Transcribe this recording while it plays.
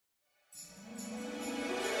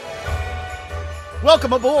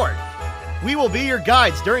Welcome aboard! We will be your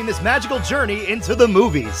guides during this magical journey into the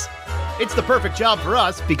movies. It's the perfect job for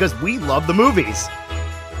us because we love the movies.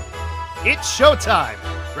 It's showtime!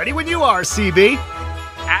 Ready when you are, CB!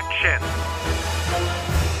 Action!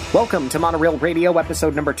 Welcome to Monoreel Radio,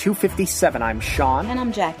 episode number 257. I'm Sean. And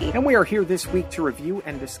I'm Jackie. And we are here this week to review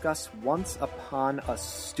and discuss Once Upon a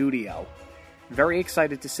Studio. Very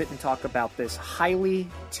excited to sit and talk about this highly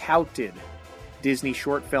touted Disney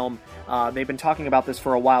short film. They've been talking about this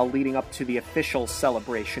for a while, leading up to the official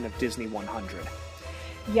celebration of Disney 100.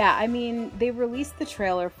 Yeah, I mean, they released the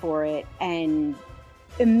trailer for it, and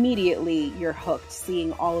immediately you're hooked,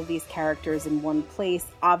 seeing all of these characters in one place.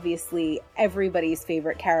 Obviously, everybody's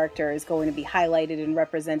favorite character is going to be highlighted and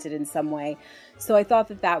represented in some way. So I thought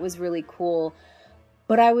that that was really cool.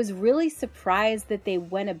 But I was really surprised that they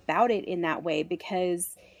went about it in that way,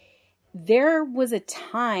 because there was a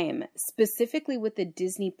time, specifically with the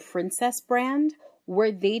Disney Princess brand,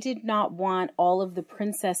 where they did not want all of the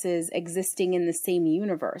princesses existing in the same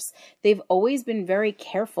universe. They've always been very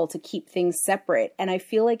careful to keep things separate. And I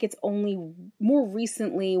feel like it's only more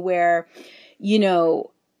recently where, you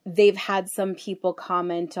know, they've had some people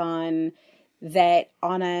comment on that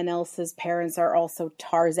Anna and Elsa's parents are also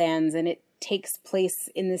Tarzans, and it takes place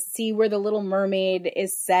in the sea where the Little Mermaid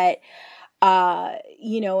is set.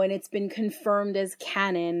 And it's been confirmed as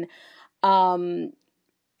canon.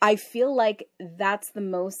 I feel like that's the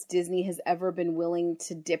most Disney has ever been willing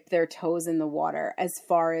to dip their toes in the water as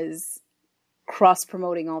far as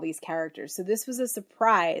cross-promoting all these characters. So this was a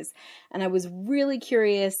surprise, and I was really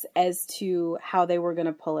curious as to how they were going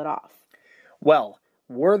to pull it off. Well,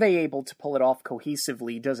 were they able to pull it off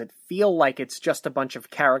cohesively? Does it feel like it's just a bunch of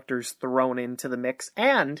characters thrown into the mix?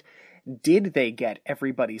 And did they get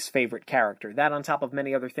everybody's favorite character? That, on top of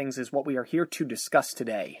many other things, is what we are here to discuss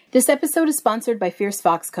today. This episode is sponsored by Fierce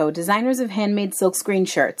Fox Co., designers of handmade silkscreen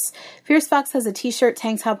shirts. Fierce Fox has a t-shirt,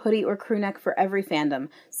 tank top, hoodie, or crew neck for every fandom.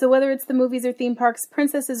 So whether it's the movies or theme parks,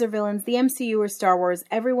 princesses or villains, the MCU or Star Wars,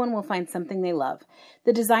 everyone will find something they love.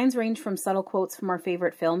 The designs range from subtle quotes from our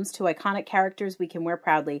favorite films to iconic characters we can wear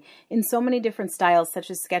proudly in so many different styles, such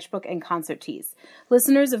as sketchbook and concert tees.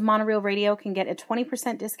 Listeners of Monoreel Radio can get a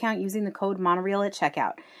 20% discount using the code Monoreel at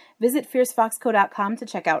checkout. Visit fiercefoxco.com to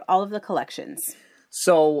check out all of the collections.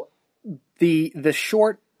 So the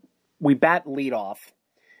short, we lead off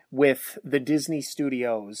with the Disney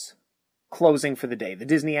Studios closing for the day. The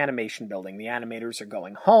Disney Animation Building. The animators are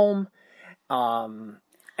going home.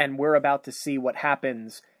 And we're about to see what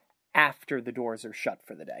happens after the doors are shut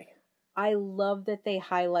for the day. I love that they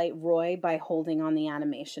highlight Roy by holding on the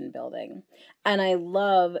animation building. And I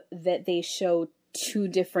love that they show two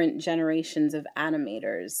different generations of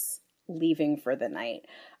animators leaving for the night.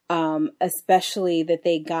 Especially that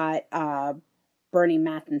they got Bernie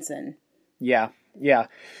Matheson. Yeah.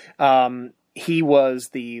 He was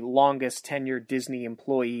the longest tenured Disney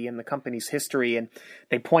employee in the company's history, and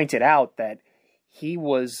they pointed out that he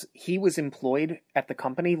was employed at the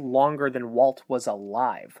company longer than Walt was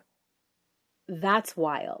alive. That's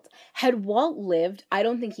wild. Had Walt lived, I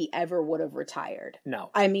don't think he ever would have retired. No.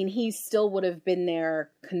 I mean, he still would have been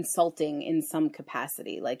there consulting in some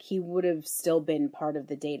capacity. Like, he would have still been part of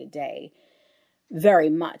the day-to-day very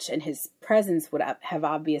much, and his presence would have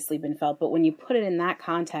obviously been felt. But when you put it in that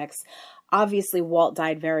context, obviously Walt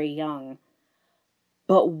died very young.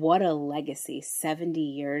 But what a legacy, 70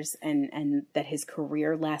 years, and that his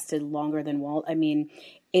career lasted longer than Walt. I mean,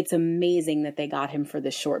 it's amazing that they got him for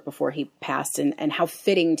the short before he passed, and how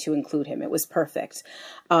fitting to include him. It was perfect.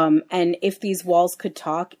 And If These Walls Could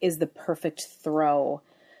Talk is the perfect throw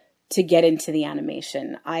to get into the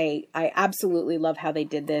animation. I absolutely love how they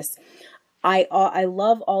did this. I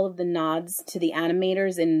love all of the nods to the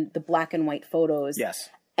animators in the black and white photos. Yes.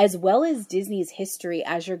 As well as Disney's history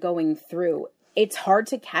as you're going through. It's hard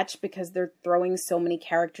to catch because they're throwing so many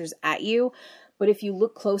characters at you. But if you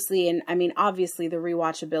look closely, and I mean, obviously the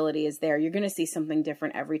rewatchability is there. You're going to see something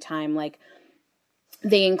different every time. Like,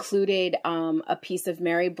 they included a piece of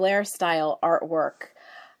Mary Blair style artwork,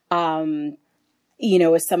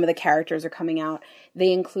 as some of the characters are coming out.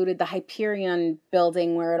 They included the Hyperion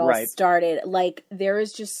building where it all started. Like, there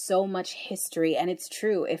is just so much history. And it's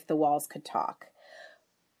true, if the walls could talk.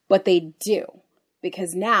 But they do.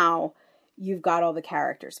 Because now you've got all the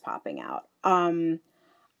characters popping out.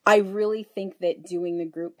 I really think that doing the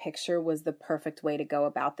group picture was the perfect way to go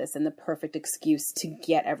about this and the perfect excuse to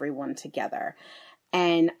get everyone together.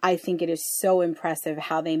 And I think it is so impressive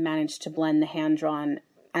how they managed to blend the hand-drawn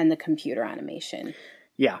and the computer animation.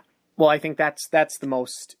 Yeah. Well, I think that's the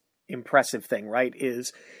most impressive thing, right?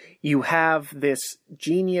 Is you have this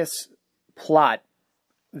genius plot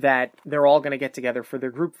that they're all going to get together for their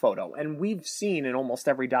group photo. And we've seen in almost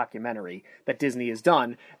every documentary that Disney has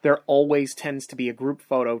done, there always tends to be a group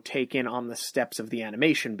photo taken on the steps of the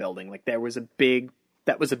animation building. Like that was a big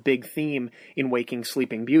theme in Waking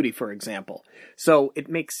Sleeping Beauty, for example. So it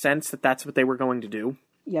makes sense that that's what they were going to do.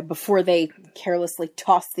 Yeah, before they carelessly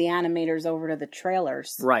tossed the animators over to the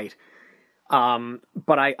trailers. Right.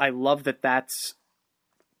 But I love that that's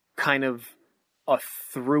kind of a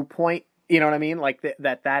through point. You know what I mean? Like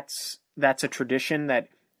that's a tradition that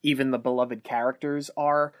even the beloved characters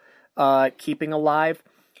are keeping alive.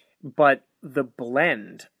 But the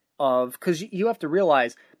blend of... Because you have to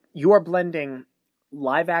realize you are blending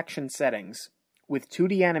live action settings with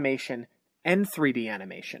 2D animation and 3D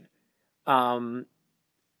animation. And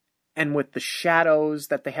with the shadows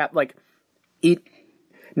that they have, like, it...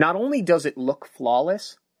 Not only does it look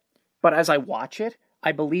flawless, but as I watch it,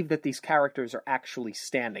 I believe that these characters are actually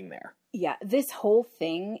standing there. Yeah, this whole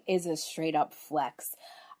thing is a straight up flex.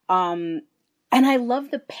 And I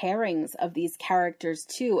love the pairings of these characters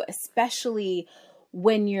too, especially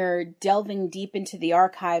when you're delving deep into the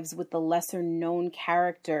archives with the lesser known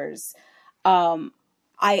characters.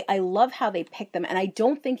 I love how they pick them, and I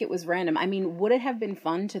don't think it was random. I mean, would it have been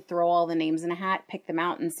fun to throw all the names in a hat, pick them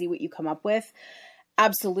out, and see what you come up with?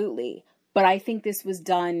 Absolutely. But I think this was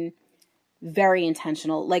done very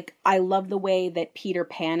intentional. Like, I love the way that Peter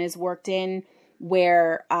Pan is worked in,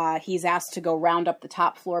 where he's asked to go round up the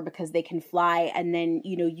top floor because they can fly, and then,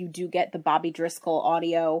 you know, you do get the Bobby Driscoll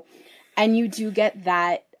audio, and you do get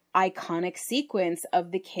that iconic sequence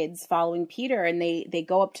of the kids following Peter, and they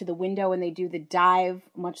go up to the window and they do the dive,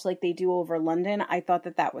 much like they do over London. I thought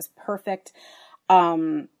that was perfect.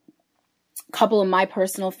 Couple of my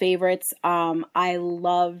personal favorites. I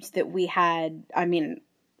loved that we had, I mean,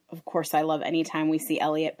 of course I love anytime we see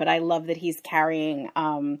Elliot, but I love that he's carrying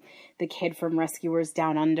the kid from Rescuers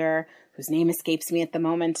Down Under, whose name escapes me at the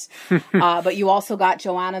moment. But you also got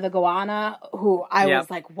Joanna the Goanna, who I was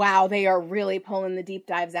like, wow, they are really pulling the deep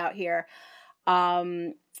dives out here.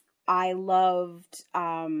 I loved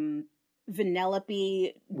Vanellope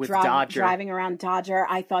driving around Dodger.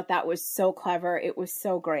 I thought that was so clever. It was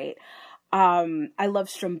so great. I love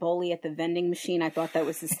Stromboli at the vending machine. I thought that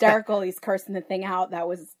was hysterical. He's cursing the thing out. That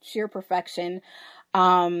was sheer perfection.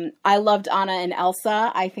 I loved Anna and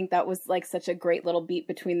Elsa. I think that was like such a great little beat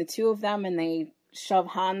between the two of them, and they shove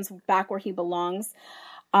Hans back where he belongs.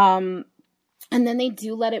 And then they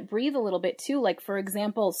do let it breathe a little bit too. Like, for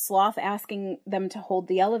example, Sloth asking them to hold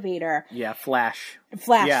the elevator. Yeah, Flash.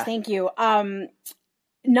 Yeah. Thank you.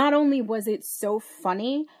 Not only was it so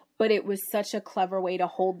funny, but it was such a clever way to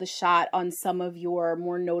hold the shot on some of your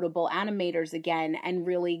more notable animators again and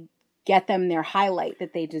really get them their highlight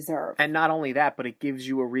that they deserve. And not only that, but it gives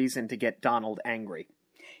you a reason to get Donald angry.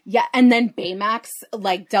 Yeah, and then Baymax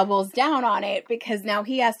like doubles down on it because now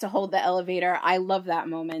he has to hold the elevator. I love that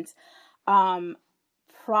moment.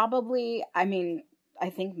 Probably, I mean,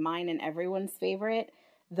 I think mine and everyone's favorite,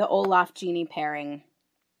 the Olaf Genie pairing.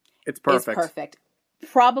 It's perfect. Is perfect.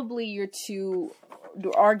 Probably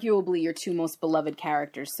arguably your two most beloved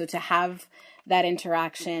characters. So to have that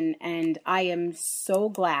interaction, and I am so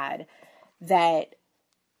glad that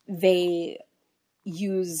they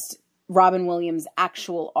used Robin Williams'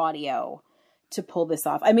 actual audio to pull this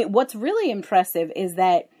off. I mean, what's really impressive is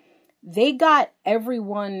that they got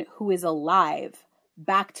everyone who is alive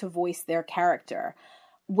back to voice their character,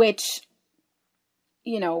 which,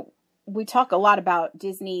 you know, we talk a lot about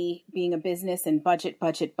Disney being a business and budget,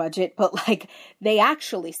 but like they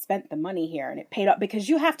actually spent the money here and it paid off because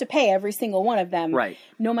you have to pay every single one of them. Right.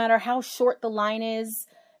 No matter how short the line is,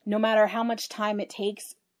 no matter how much time it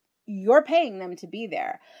takes, you're paying them to be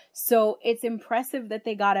there. So it's impressive that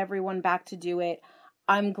they got everyone back to do it.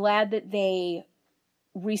 I'm glad that they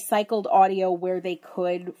recycled audio where they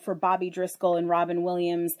could for Bobby Driscoll and Robin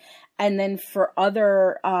Williams. And then for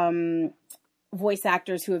other, voice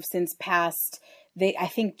actors who have since passed, I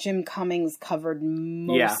think Jim Cummings covered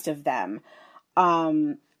most of them.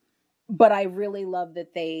 But I really love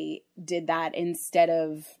that they did that instead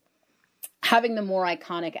of having the more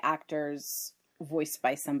iconic actors voiced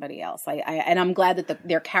by somebody else. And I'm glad that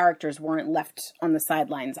their characters weren't left on the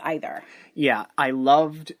sidelines either. Yeah, I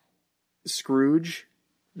loved Scrooge,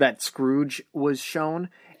 that Scrooge was shown.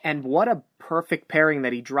 And what a perfect pairing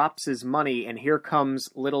that he drops his money and here comes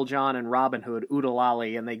Little John and Robin Hood,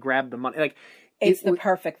 Oodalali, and they grab the money. Like, it's the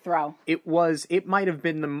perfect throw. It might have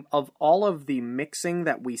been of all of the mixing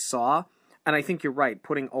that we saw, and I think you're right,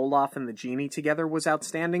 putting Olaf and the genie together was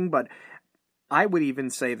outstanding, but I would even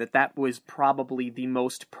say that was probably the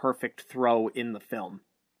most perfect throw in the film.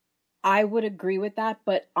 I would agree with that,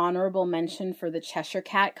 but honorable mention for the Cheshire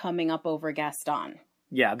Cat coming up over Gaston.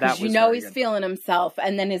 Yeah, that was he's feeling himself,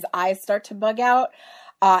 and then his eyes start to bug out.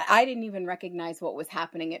 I didn't even recognize what was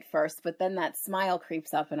happening at first, but then that smile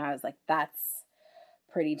creeps up, and I was like, that's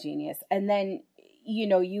pretty genius. And then,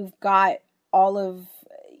 you've got all of,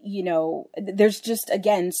 there's just,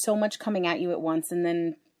 again, so much coming at you at once, and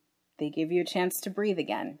then they give you a chance to breathe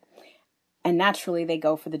again. And naturally, they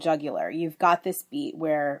go for the jugular. You've got this beat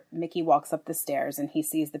where Mickey walks up the stairs, and he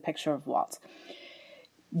sees the picture of Walt.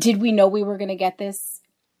 Did we know we were going to get this?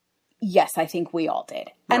 Yes, I think we all did.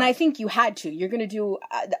 Right. And I think you had to. You're going to do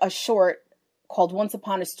a short called Once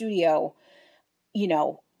Upon a Studio,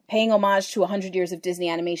 paying homage to 100 years of Disney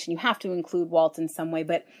animation. You have to include Walt in some way,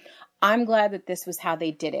 but I'm glad that this was how they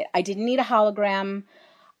did it. I didn't need a hologram.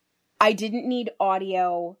 I didn't need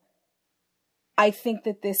audio. I think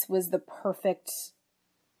that this was the perfect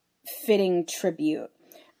fitting tribute.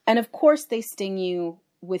 And of course they sting you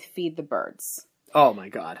with Feed the Birds. Oh my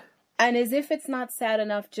God. And as if it's not sad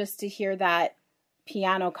enough just to hear that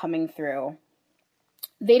piano coming through,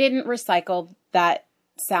 they didn't recycle that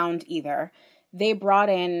sound either. They brought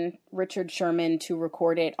in Richard Sherman to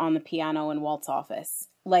record it on the piano in Walt's office.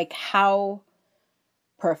 Like, how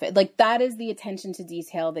perfect. Like, that is the attention to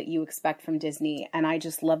detail that you expect from Disney, and I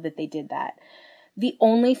just love that they did that. The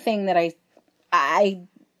only thing that I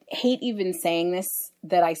hate even saying this,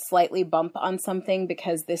 that I slightly bump on something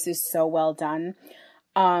because this is so well done.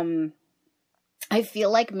 I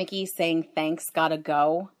feel like Mickey saying thanks, gotta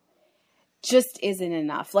go just isn't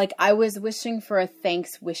enough. Like, I was wishing for a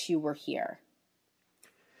thanks, wish you were here.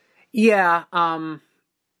 Yeah, on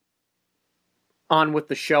with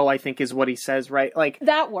the show, I think is what he says, right? Like,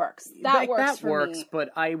 that works. That works, me. But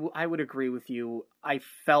I would agree with you. I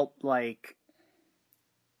felt like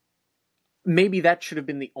maybe that should have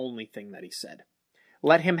been the only thing that he said.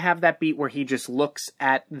 Let him have that beat where he just looks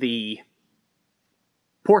at the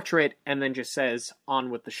portrait and then just says, on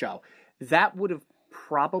with the show. That would have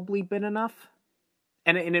probably been enough.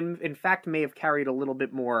 And in fact may have carried a little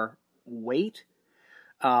bit more weight.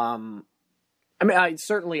 I mean, I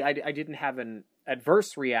didn't have an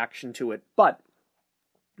adverse reaction to it, but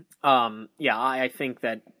I think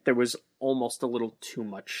that there was almost a little too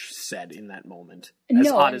much said in that moment, as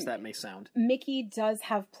odd as that may sound. Mickey does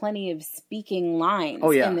have plenty of speaking lines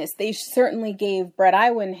in this. They certainly gave Brett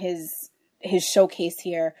Iwan his showcase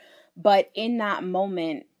here, but in that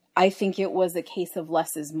moment, I think it was a case of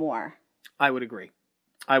less is more. I would agree.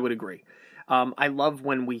 I love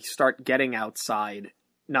when we start getting outside.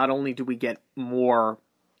 Not only do we get more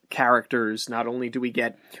characters, not only do we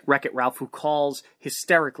get Wreck-It Ralph, who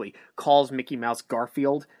hysterically calls Mickey Mouse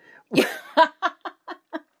Garfield,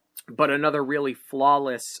 but another really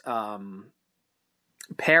flawless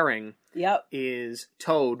pairing is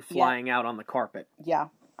Toad flying out on the carpet. Yeah,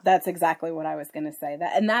 that's exactly what I was going to say.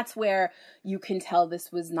 And that's where you can tell this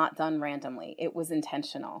was not done randomly. It was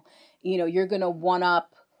intentional. You're going to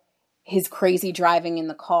one-up his crazy driving in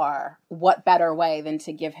the car. What better way than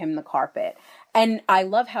to give him the carpet? And I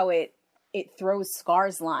love how it throws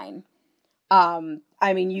Scar's line.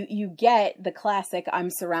 I mean, you get the classic, I'm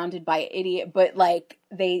surrounded by idiot, but like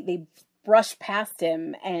they brush past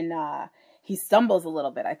him and he stumbles a little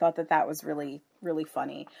bit. I thought that was really, really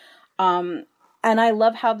funny. And I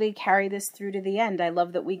love how they carry this through to the end. I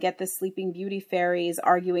love that we get the Sleeping Beauty fairies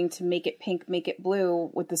arguing to make it pink, make it blue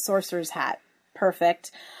with the sorcerer's hat.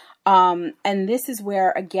 Perfect. And this is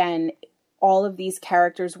where, again, all of these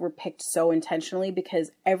characters were picked so intentionally because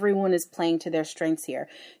everyone is playing to their strengths here.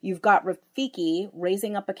 You've got Rafiki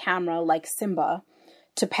raising up a camera like Simba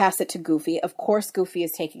to pass it to Goofy. Of course, Goofy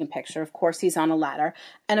is taking a picture. Of course, he's on a ladder.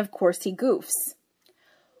 And of course, he goofs,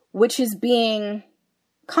 which is being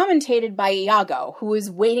commentated by Iago, who is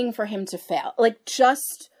waiting for him to fail. Like,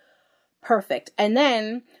 just perfect. And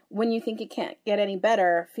then when you think it can't get any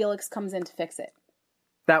better, Felix comes in to fix it.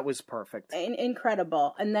 That was perfect.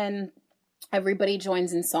 Incredible. And then everybody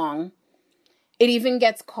joins in song. It even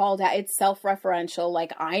gets called out. It's self-referential.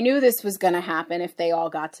 Like, I knew this was going to happen if they all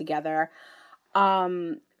got together.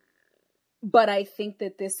 But I think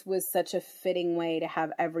that this was such a fitting way to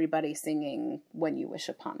have everybody singing When You Wish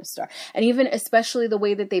Upon a Star. And even especially the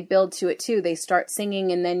way that they build to it, too. They start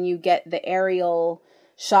singing and then you get the aerial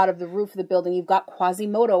shot of the roof of the building. You've got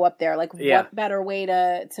Quasimodo up there. Like, what better way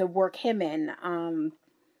to work him in?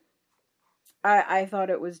 I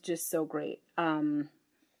thought it was just so great.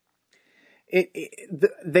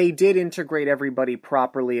 They did integrate everybody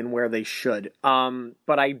properly and where they should.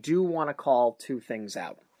 But I do want to call two things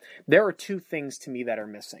out. There are two things to me that are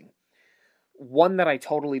missing. One that I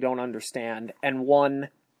totally don't understand, and one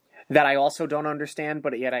that I also don't understand,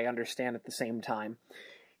 but yet I understand at the same time.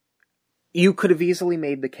 You could have easily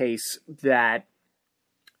made the case that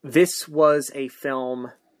this was a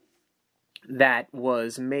film that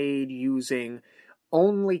was made using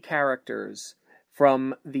only characters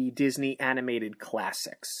from the Disney animated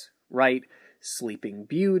classics, right? Sleeping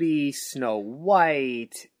Beauty, Snow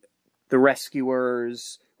White, The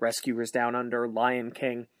Rescuers, Rescuers Down Under, Lion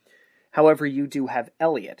King. However, you do have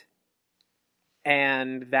Elliot.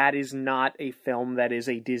 And that is not a film that is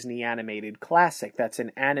a Disney animated classic. That's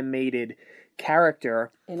an animated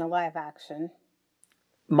character. In a live action.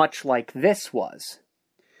 Much like this was.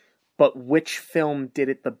 But which film did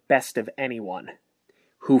it the best of anyone?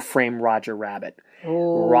 Who Framed Roger Rabbit?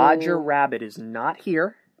 Oh. Roger Rabbit is not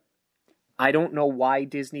here. I don't know why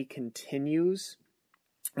Disney continues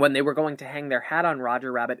when they were going to hang their hat on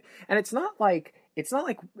Roger Rabbit. And it's not like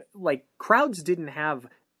crowds didn't have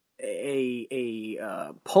a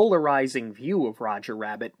polarizing view of Roger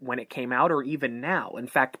Rabbit when it came out, or even now. In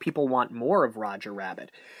fact, people want more of Roger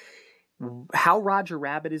Rabbit. How Roger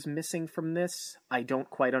Rabbit is missing from this, I don't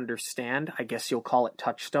quite understand. I guess you'll call it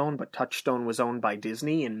Touchstone, but Touchstone was owned by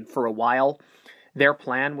Disney, and for a while, their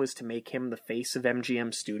plan was to make him the face of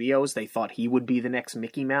MGM Studios. They thought he would be the next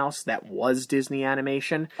Mickey Mouse. That was Disney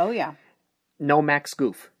Animation. Oh, yeah. No Max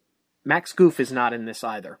Goof. Max Goof is not in this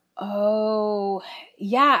either. Oh,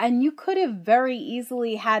 yeah, and you could have very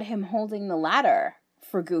easily had him holding the ladder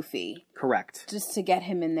for Goofy. Correct. Just to get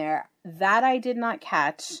him in there. That I did not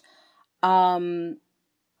catch.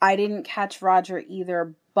 I didn't catch Roger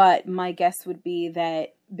either, but my guess would be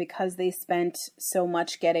that because they spent so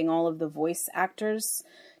much getting all of the voice actors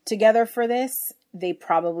together for this, they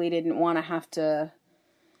probably didn't want to have to,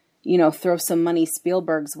 throw some money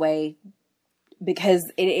Spielberg's way,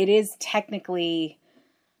 because it is technically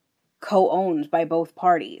co-owned by both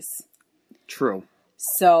parties. True.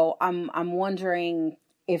 So I'm wondering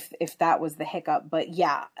if that was the hiccup. But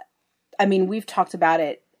yeah, I mean, we've talked about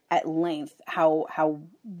it at length, how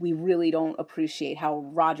we really don't appreciate how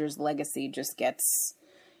Roger's legacy just gets,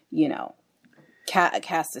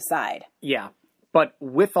 cast aside. Yeah. But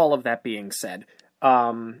with all of that being said,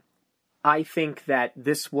 I think that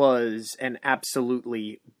this was an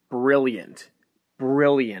absolutely brilliant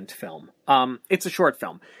film. It's a short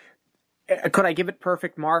film. Could I give it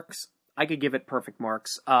perfect marks? I could give it perfect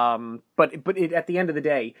marks. But at the end of the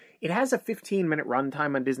day, it has a 15-minute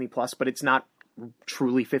runtime on Disney Plus, but it's not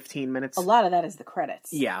truly 15 minutes. A lot of that is the credits.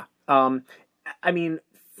 Yeah. I mean,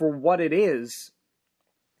 for what it is,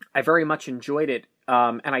 I very much enjoyed it.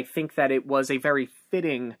 And I think that it was a very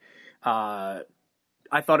fitting, I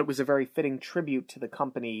thought it was a very fitting tribute to the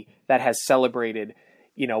company that has celebrated,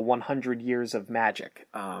 100 years of magic.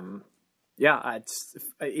 Yeah,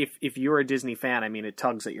 if you're a Disney fan, I mean, it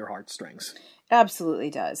tugs at your heartstrings. It absolutely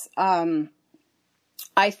does.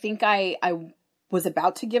 I think I was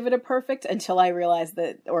about to give it a perfect until I realized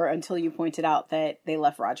until you pointed out that they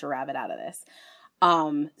left Roger Rabbit out of this.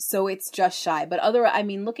 So it's just shy. But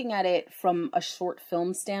looking at it from a short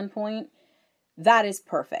film standpoint, that is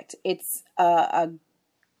perfect. It's a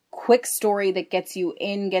quick story that gets you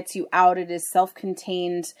in, gets you out. It is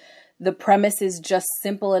self-contained. The premise is just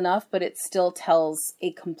simple enough, but it still tells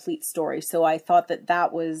a complete story. So I thought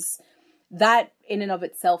that in and of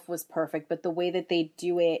itself was perfect. But the way that they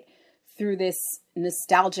do it through this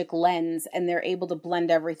nostalgic lens, and they're able to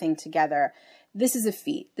blend everything together, this is a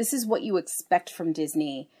feat. This is what you expect from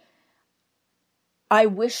Disney. I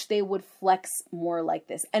wish they would flex more like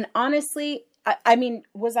this. And honestly, I mean,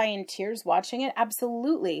 was I in tears watching it?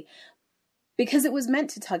 Absolutely. Because it was meant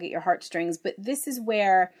to tug at your heartstrings. But this is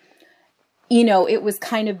where, it was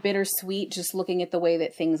kind of bittersweet just looking at the way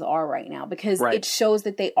that things are right now. Because It shows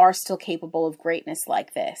that they are still capable of greatness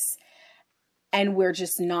like this. And we're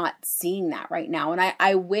just not seeing that right now. And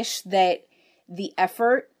I wish that the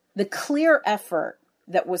clear effort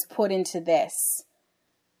that was put into this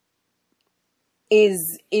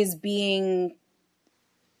is being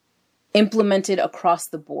implemented across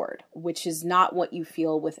the board, which is not what you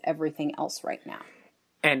feel with everything else right now.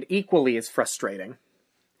 And equally as frustrating,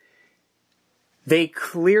 they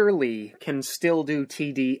clearly can still do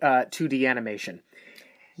 2D animation.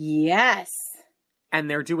 Yes. And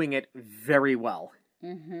they're doing it very well.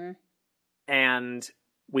 Mm-hmm. And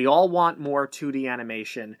we all want more 2D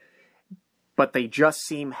animation, but they just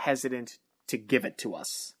seem hesitant to give it to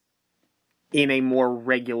us in a more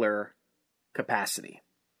regular capacity.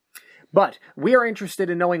 But we are interested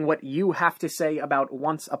in knowing what you have to say about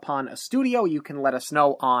Once Upon a Studio. You can let us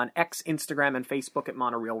know on X, Instagram, and Facebook at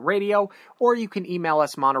Monoreel Radio, or you can email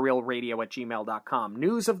us monoreelradio@gmail.com.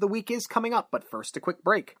 News of the week is coming up, but first a quick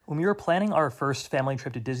break. When we were planning our first family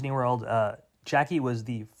trip to Disney World, Jackie was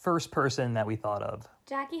the first person that we thought of.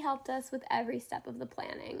 Jackie helped us with every step of the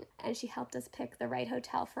planning, and she helped us pick the right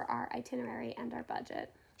hotel for our itinerary and our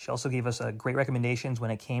budget. She also gave us great recommendations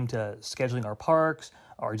when it came to scheduling our parks,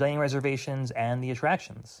 our dining reservations, and the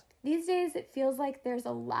attractions. These days, it feels like there's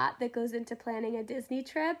a lot that goes into planning a Disney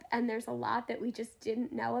trip, and there's a lot that we just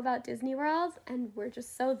didn't know about Disney World, and we're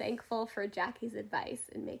just so thankful for Jackie's advice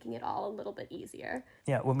in making it all a little bit easier.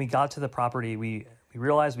 Yeah, when we got to the property, we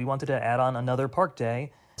realized we wanted to add on another park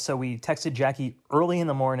day, so we texted Jackie early in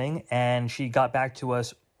the morning, and she got back to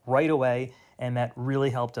us right away, and that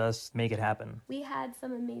really helped us make it happen. We had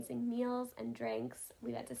some amazing meals and drinks.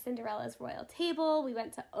 We went to Cinderella's Royal Table. We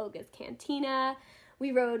went to Oga's Cantina.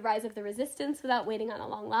 We rode Rise of the Resistance without waiting on a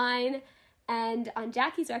long line. And on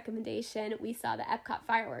Jackie's recommendation, we saw the Epcot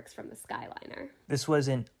fireworks from the Skyliner. This was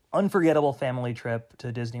an unforgettable family trip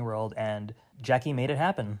to Disney World, and Jackie made it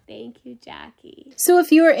happen. Thank you, Jackie. So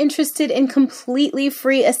if you are interested in completely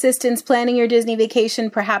free assistance planning your Disney vacation,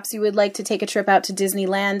 perhaps you would like to take a trip out to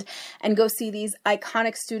Disneyland and go see these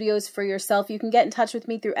iconic studios for yourself, you can get in touch with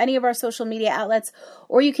me through any of our social media outlets,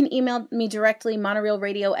 or you can email me directly,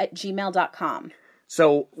 monoreelradio@gmail.com.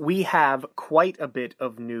 So we have quite a bit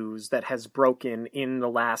of news that has broken in the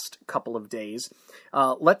last couple of days.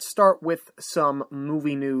 Let's start with some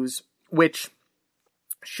movie news, which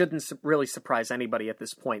shouldn't really surprise anybody at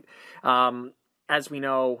this point. As we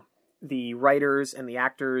know, the writers and the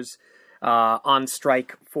actors on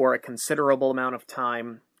strike for a considerable amount of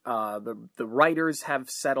time. The writers have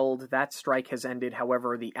settled. That strike has ended.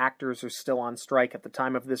 However, the actors are still on strike at the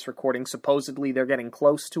time of this recording. Supposedly, they're getting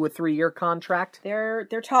close to a 3-year contract. They're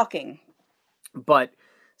talking. But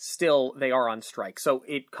still, they are on strike. So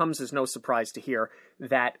it comes as no surprise to hear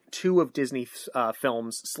that 2 of Disney's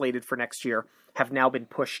films slated for next year have now been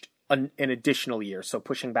pushed an additional year. So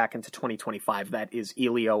pushing back into 2025. That is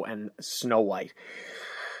Elio and Snow White.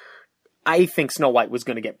 I think Snow White was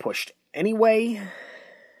going to get pushed anyway.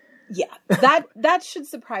 Yeah, that should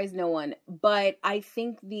surprise no one. But I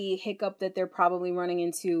think the hiccup that they're probably running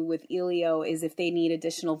into with Elio is if they need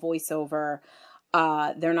additional voiceover,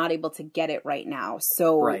 they're not able to get it right now.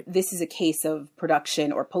 So This is a case of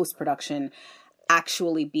production or post-production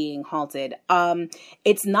actually being halted.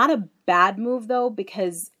 It's not a bad move, though,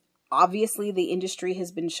 because obviously the industry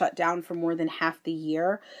has been shut down for more than half the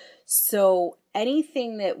year. So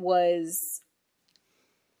anything that was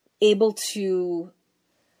able to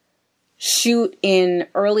shoot in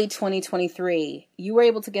early 2023, you were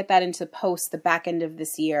able to get that into post the back end of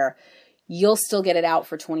this year. You'll still get it out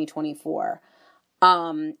for 2024.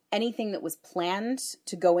 Anything that was planned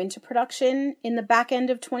to go into production in the back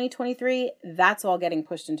end of 2023, that's all getting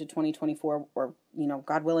pushed into 2024, or,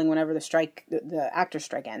 God willing, whenever the actor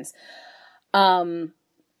strike ends.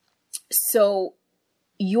 So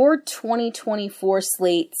your 2024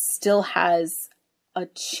 slate still has a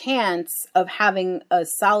chance of having a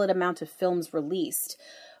solid amount of films released,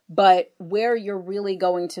 but where you're really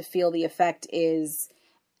going to feel the effect is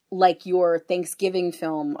like your Thanksgiving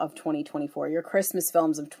film of 2024, your Christmas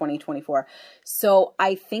films of 2024. So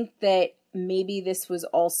I think that maybe this was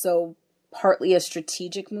also partly a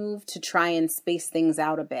strategic move to try and space things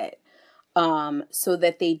out a bit, so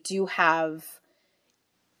that they do have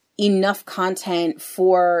enough content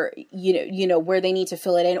for, where they need to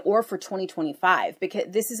fill it in, or for 2025, because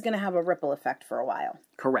this is going to have a ripple effect for a while.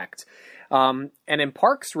 Correct. And in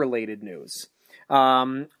parks related news,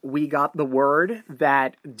 we got the word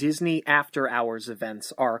that Disney After Hours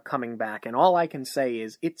events are coming back, and all I can say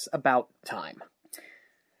is it's about time.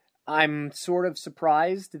 I'm sort of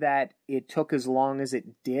surprised that it took as long as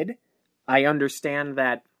it did. I understand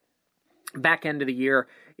that back end of the year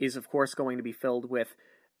is, of course, going to be filled with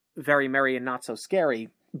Very Merry and Not So Scary,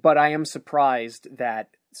 but I am surprised that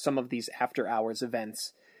some of these after hours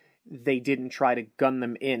events, they didn't try to gun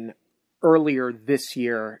them in earlier this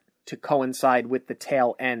year to coincide with the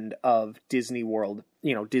tail end of Disney World,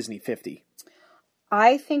 Disney 50.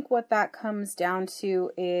 I think what that comes down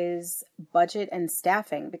to is budget and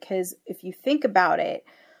staffing, because if you think about it,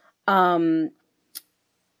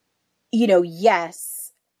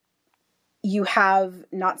 yes, you have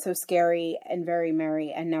Not So Scary and Very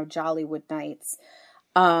Merry and now Jollywood Nights.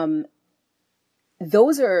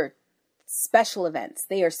 Those are special events.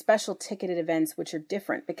 They are special ticketed events, which are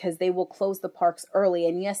different because they will close the parks early.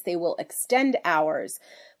 And yes, they will extend hours,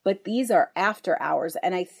 but these are after hours.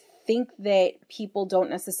 And I think that people don't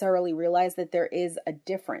necessarily realize that there is a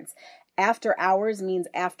difference. After hours means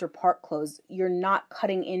after park close. You're not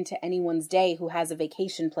cutting into anyone's day who has a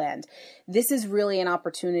vacation planned. This is really an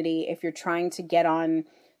opportunity if you're trying to get on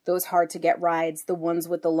those hard to get rides, the ones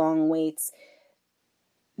with the long waits.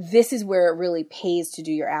 This is where it really pays to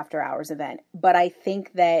do your after hours event. But I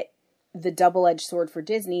think that the double-edged sword for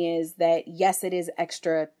Disney is that, yes, it is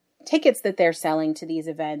extra tickets that they're selling to these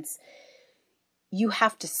events. You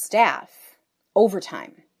have to staff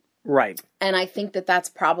overtime. Right. And I think that that's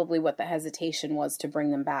probably what the hesitation was to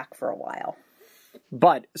bring them back for a while.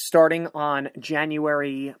 But starting on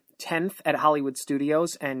January 10th at Hollywood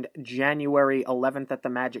Studios and January 11th at the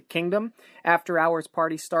Magic Kingdom, after hours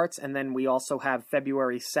party starts, and then we also have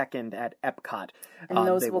February 2nd at Epcot. And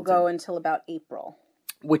those will go until about April.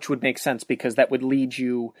 Which would make sense because that would lead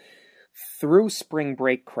you through spring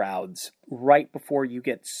break crowds right before you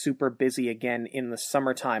get super busy again in the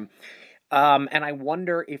summertime. And I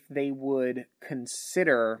wonder if they would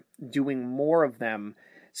consider doing more of them,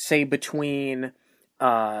 say between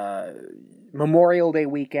Memorial Day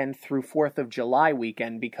weekend through 4th of July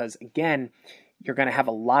weekend, because again, you're going to have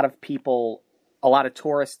a lot of people, a lot of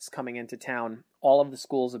tourists coming into town. All of the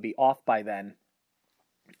schools will be off by then.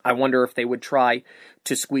 I wonder if they would try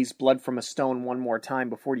to squeeze blood from a stone one more time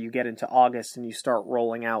before you get into August and you start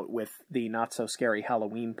rolling out with the not-so-scary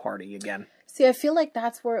Halloween party again. See, I feel like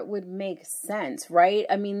that's where it would make sense, right?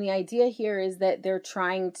 I mean, the idea here is that they're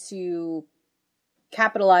trying to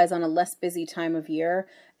capitalize on a less busy time of year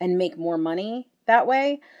and make more money that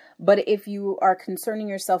way. But if you are concerning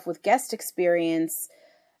yourself with guest experience,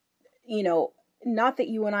 you know, not that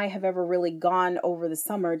you and I have ever really gone over the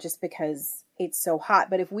summer just because it's so hot,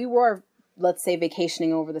 but if we were, let's say,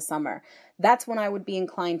 vacationing over the summer, that's when I would be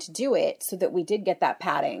inclined to do it so that we did get that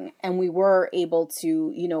padding and we were able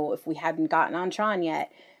to, you know, if we hadn't gotten on Tron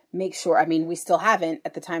yet, make sure, I mean, we still haven't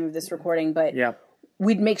at the time of this recording, but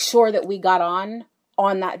we'd make sure that we got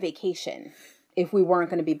on that vacation if we weren't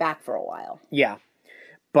going to be back for a while. Yeah.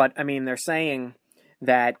 But, I mean, they're saying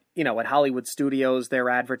that, you know, at Hollywood Studios, they're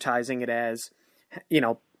advertising it as, you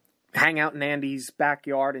know, hang out in Andy's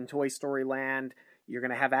backyard in Toy Story Land. You're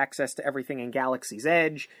going to have access to everything in Galaxy's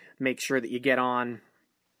Edge. Make sure that you get on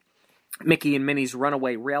Mickey and Minnie's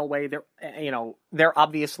Runaway Railway. They're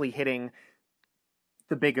obviously hitting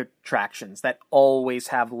the big attractions that always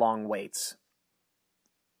have long waits.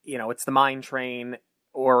 You know, it's the Mine Train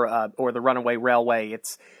or the Runaway Railway.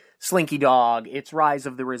 It's Slinky Dog. It's Rise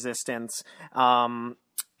of the Resistance.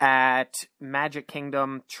 At Magic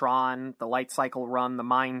Kingdom, Tron, the Light Cycle Run, the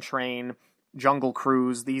Mine Train, Jungle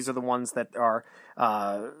Cruise. These are the ones that are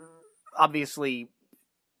obviously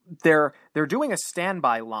they're doing a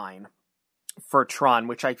standby line for Tron,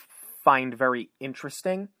 which I find very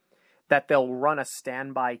interesting. That they'll run a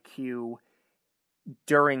standby queue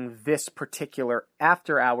during this particular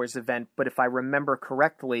after hours event, but if I remember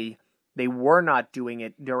correctly, they were not doing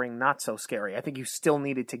it during Not So Scary. I think you still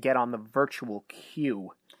needed to get on the virtual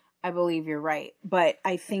queue. I believe you're right, but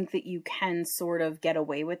I think that you can sort of get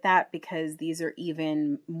away with that because these are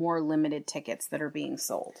even more limited tickets that are being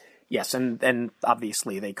sold. Yes, and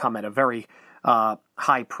obviously they come at a very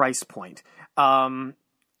high price point.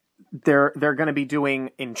 They're going to be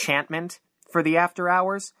doing Enchantment for the after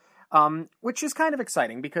hours, which is kind of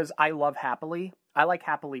exciting because I love Happily. I like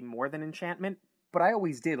Happily more than Enchantment, but I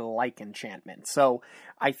always did like Enchantment. So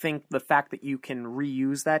I think the fact that you can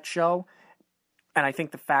reuse that show, and I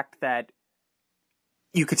think the fact that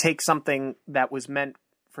you could take something that was meant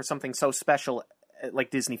for something so special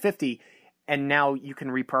like Disney 50, and now you can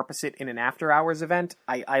repurpose it in an after-hours event,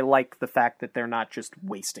 I like the fact that they're not just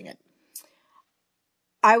wasting it.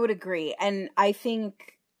 I would agree, and I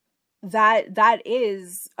think that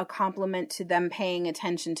is a compliment to them paying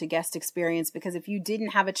attention to guest experience, because if you didn't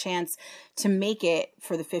have a chance to make it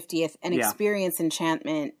for the 50th and experience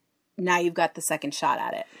Enchantment, now you've got the second shot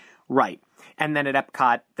at it. Right. And then at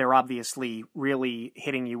Epcot, they're obviously really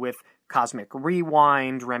hitting you with Cosmic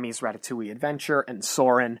Rewind, Remy's Ratatouille Adventure, and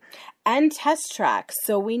Soarin'. And Test Track.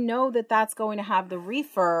 So we know that that's going to have the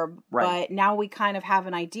refurb, right. But now we kind of have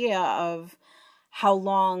an idea of how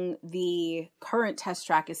long the current Test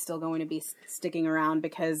Track is still going to be sticking around,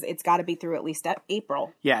 because it's got to be through at least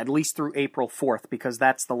April. Yeah, at least through April 4th, because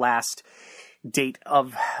that's the last date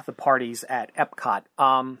of the parties at Epcot.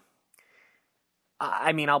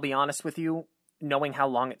 I mean, I'll be honest with you, knowing how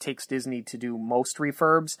long it takes Disney to do most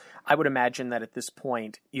refurbs, I would imagine that at this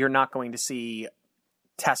point, you're not going to see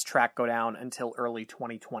Test Track go down until early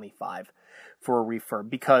 2025 for a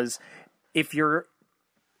refurb. Because if you're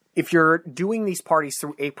doing these parties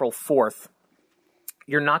through April 4th,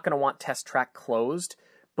 you're not going to want Test Track closed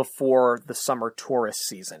before the summer tourist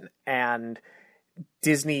season. And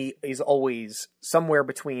Disney is always somewhere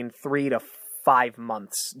between 3 to 5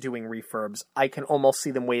 months doing refurbs. I can almost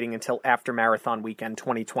see them waiting until after Marathon Weekend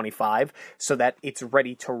 2025 so that it's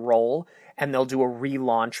ready to roll, and they'll do a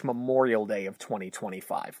relaunch Memorial Day of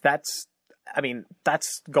 2025. That's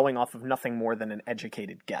going off of nothing more than an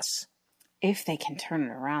educated guess. If they can turn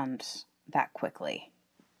it around that quickly.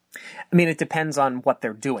 I mean, it depends on what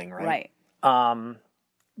they're doing, right? Right.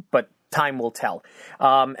 But time will tell.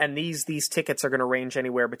 And these tickets are going to range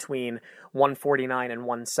anywhere between $149 and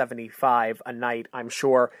 $175 a night, I'm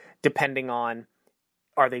sure, depending on,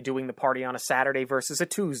 are they doing the party on a Saturday versus a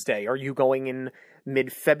Tuesday? Are you going in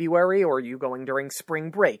mid-February, or are you going during spring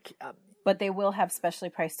break? But they will have specially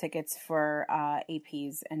priced tickets for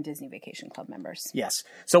APs and Disney Vacation Club members. Yes.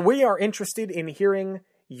 So we are interested in hearing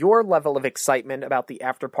your level of excitement about the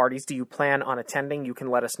after parties. Do you plan on attending? You can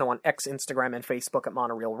let us know on X, Instagram, and Facebook at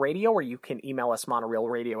Monoreel Radio, or you can email us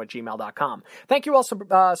monoreelradio@gmail.com. Thank you all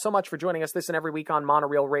so much for joining us this and every week on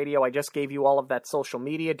Monoreel Radio. I just gave you all of that social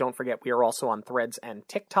media. Don't forget, we are also on Threads and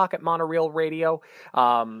TikTok at Monoreel Radio.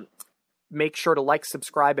 Make sure to like,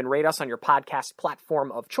 subscribe, and rate us on your podcast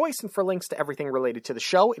platform of choice. And for links to everything related to the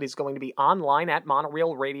show, it is going to be online at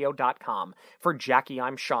monoreelradio.com. For Jackie,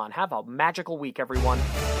 I'm Sean. Have a magical week, everyone.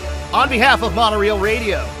 On behalf of Monoreel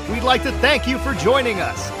Radio, we'd like to thank you for joining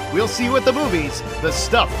us. We'll see you at the movies, the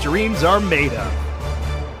stuff dreams are made of.